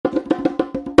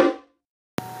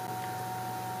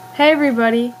Hey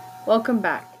everybody, welcome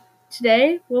back.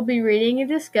 Today we'll be reading and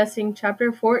discussing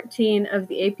Chapter 14 of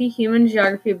the AP Human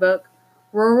Geography book,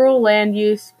 Rural Land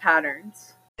Use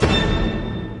Patterns.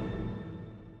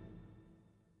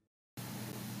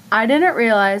 I didn't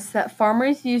realize that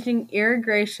farmers using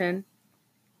irrigation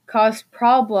caused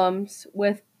problems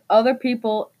with other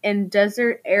people in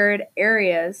desert arid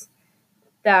areas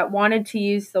that wanted to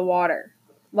use the water,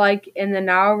 like in the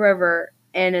Nile River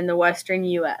and in the western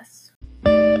U.S.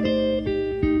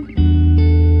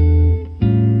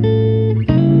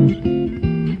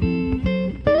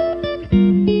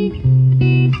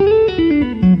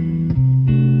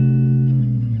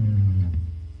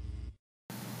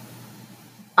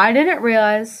 I didn't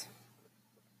realize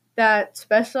that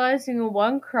specializing in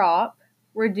one crop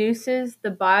reduces the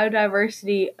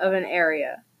biodiversity of an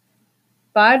area.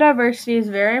 Biodiversity is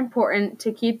very important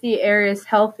to keep the areas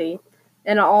healthy,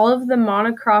 and all of the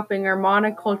monocropping or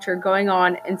monoculture going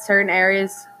on in certain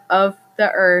areas of the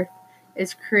earth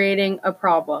is creating a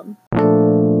problem.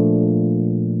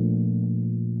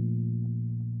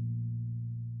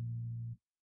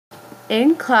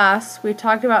 In class, we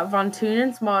talked about von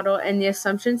Thunen's model and the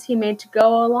assumptions he made to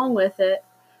go along with it,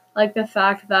 like the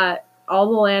fact that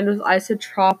all the land was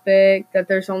isotropic, that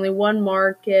there's only one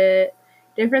market,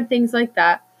 different things like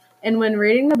that. And when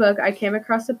reading the book, I came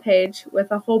across a page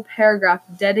with a whole paragraph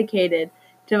dedicated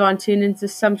to von Thunen's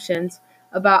assumptions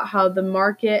about how the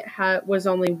market was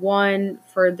only one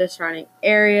for the surrounding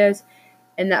areas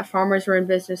and that farmers were in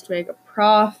business to make a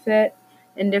profit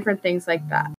and different things like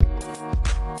that.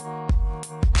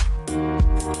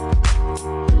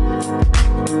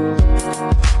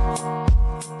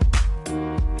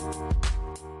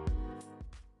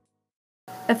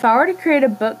 If I were to create a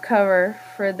book cover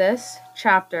for this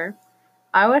chapter,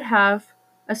 I would have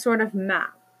a sort of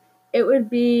map. It would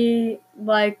be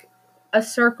like a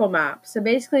circle map. So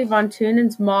basically von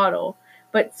Thunen's model,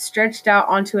 but stretched out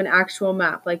onto an actual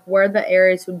map, like where the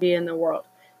areas would be in the world.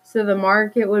 So the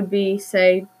market would be,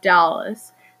 say,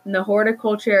 Dallas, and the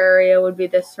horticulture area would be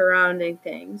the surrounding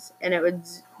things, and it would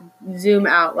zoom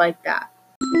out like that.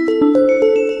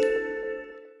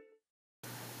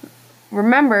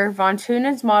 Remember, von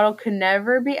Thunen's model could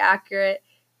never be accurate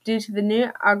due to the new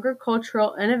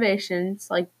agricultural innovations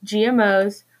like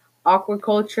GMOs,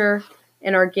 aquaculture,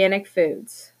 and organic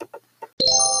foods.